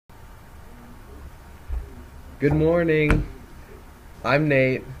Good morning. I'm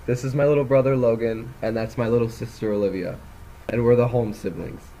Nate. This is my little brother Logan, and that's my little sister Olivia. And we're the Holmes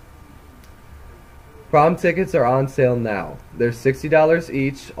siblings. Prom tickets are on sale now. They're $60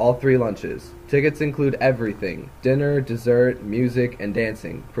 each, all 3 lunches. Tickets include everything: dinner, dessert, music, and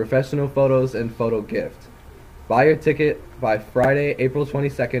dancing, professional photos, and photo gift. Buy your ticket by Friday, April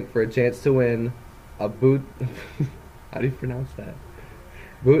 22nd for a chance to win a boot... How do you pronounce that?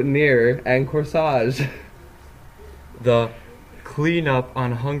 Boutonniere and corsage. The Clean Up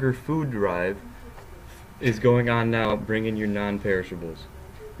on Hunger food drive is going on now. Bring in your non-perishables.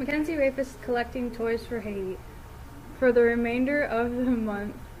 Mackenzie Rafe is collecting toys for Haiti for the remainder of the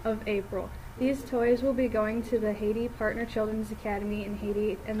month of April. These toys will be going to the Haiti Partner Children's Academy in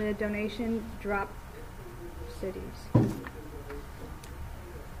Haiti, and the donation drop cities.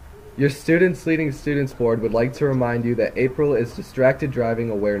 Your Students Leading Students Board would like to remind you that April is Distracted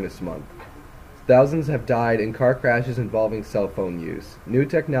Driving Awareness Month. Thousands have died in car crashes involving cell phone use. New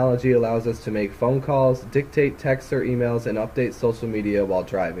technology allows us to make phone calls, dictate texts or emails, and update social media while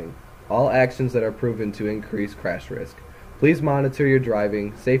driving. All actions that are proven to increase crash risk. Please monitor your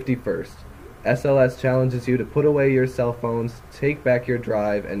driving. Safety first. SLS challenges you to put away your cell phones, take back your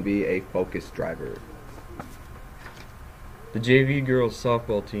drive, and be a focused driver. The JV girls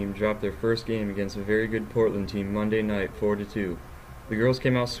softball team dropped their first game against a very good Portland team Monday night 4-2. The girls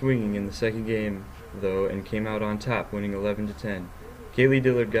came out swinging in the second game, though, and came out on top, winning 11-10. Kaylee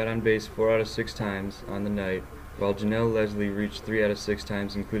Dillard got on base 4 out of 6 times on the night, while Janelle Leslie reached 3 out of 6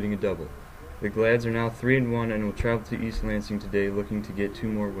 times, including a double. The Glads are now 3-1 and will travel to East Lansing today, looking to get 2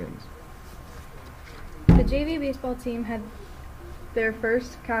 more wins. The JV baseball team had their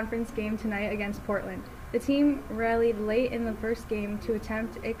first conference game tonight against Portland. The team rallied late in the first game to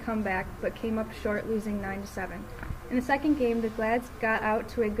attempt a comeback, but came up short, losing 9-7. In the second game, the Glads got out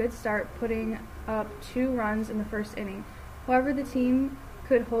to a good start, putting up 2 runs in the first inning. However, the team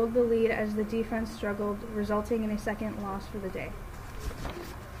could hold the lead as the defense struggled, resulting in a second loss for the day.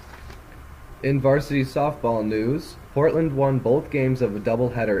 In varsity softball news, Portland won both games of a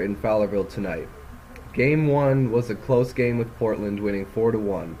doubleheader in Fowlerville tonight. Game 1 was a close game with Portland winning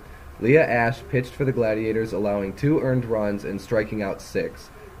 4-1. Leah Ash pitched for the Gladiators, allowing 2 earned runs and striking out 6.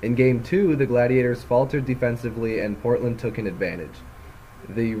 In Game 2, the Gladiators faltered defensively and Portland took an advantage.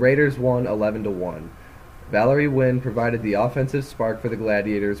 The Raiders won 11-1. Valerie Wynn provided the offensive spark for the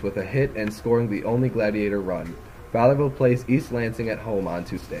Gladiators with a hit and scoring the only Gladiator run. Fowlerville plays East Lansing at home on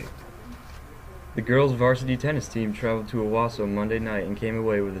Tuesday. The girls' varsity tennis team traveled to Owasso Monday night and came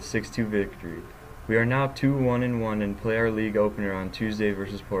away with a 6-2 victory. We are now 2-1-1 and play our league opener on Tuesday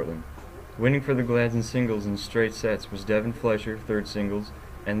versus Portland. Winning for the Glads in singles in straight sets was Devin Fleischer, 3rd singles,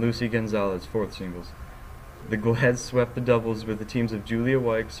 and Lucy Gonzalez, 4th singles. The Glads swept the doubles with the teams of Julia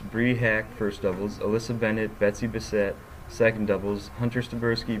Wykes, Bree Hack, 1st doubles, Alyssa Bennett, Betsy Bissett, 2nd doubles, Hunter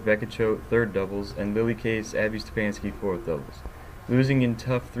Staberski, Becca Choate, 3rd doubles, and Lily Case, Abby Stepanski, 4th doubles. Losing in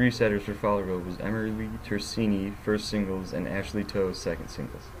tough 3-setters for Fowlerville was Emily Tersini, 1st singles, and Ashley Toe, 2nd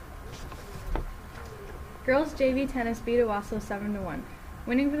singles. Girls JV tennis beat Owasso 7-1.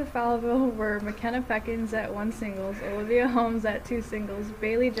 Winning for the Fowlerville were McKenna Peckins at 1 singles, Olivia Holmes at 2 singles,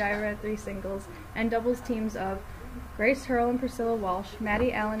 Bailey Gyra at 3 singles, and doubles teams of Grace Hurl and Priscilla Walsh,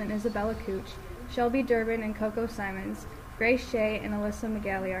 Maddie Allen and Isabella Cooch, Shelby Durbin and Coco Simons, Grace Shea and Alyssa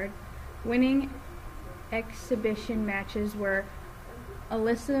McGalliard. Winning exhibition matches were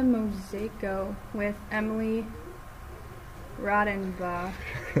Alyssa Mosaico with Emily Rodenbaugh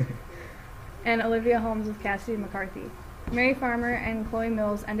and Olivia Holmes with Cassidy McCarthy. Mary Farmer and Chloe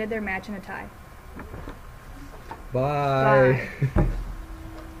Mills ended their match in a tie. Bye.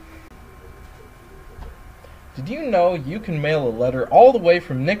 Did you know you can mail a letter all the way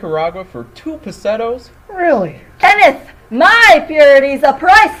from Nicaragua for 2 pesetos? Really? Kenneth, my purity's a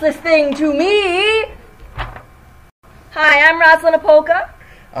priceless thing to me. Hi, I'm Rosalind Apolka.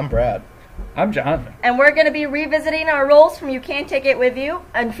 I'm Brad. I'm Jonathan. And we're going to be revisiting our roles from You Can't Take It With You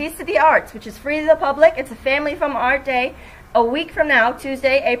and Feast of the Arts, which is free to the public. It's a Family Fun Art Day a week from now,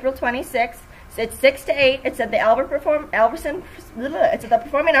 Tuesday, April 26th. So it's 6 to 8. It's at the it's at the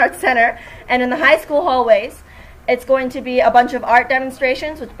Performing Arts Center and in the high school hallways. It's going to be a bunch of art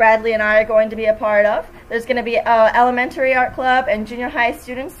demonstrations, which Bradley and I are going to be a part of. There's going to be elementary art club and junior high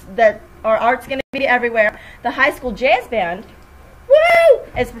students that our art's going to be everywhere. The high school jazz band, woo,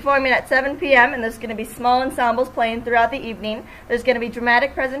 is performing at 7 p.m. and there's going to be small ensembles playing throughout the evening. There's going to be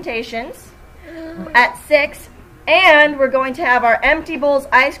dramatic presentations at 6. And we're going to have our Empty Bowls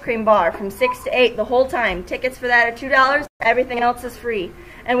ice cream bar from 6 to 8 the whole time. Tickets for that are $2. Everything else is free.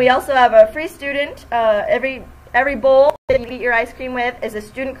 And we also have a free student every Every bowl that you eat your ice cream with is a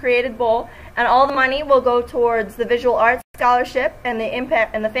student-created bowl, and all the money will go towards the Visual Arts Scholarship and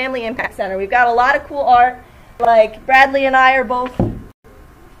the Family Impact Center. We've got a lot of cool art. Like Bradley and I are both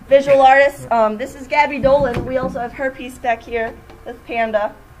visual artists. This is Gabby Dolan. We also have her piece back here with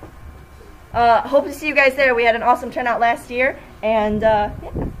Panda. Hope to see you guys there. We had an awesome turnout last year, and yeah.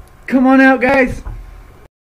 Come on out, guys.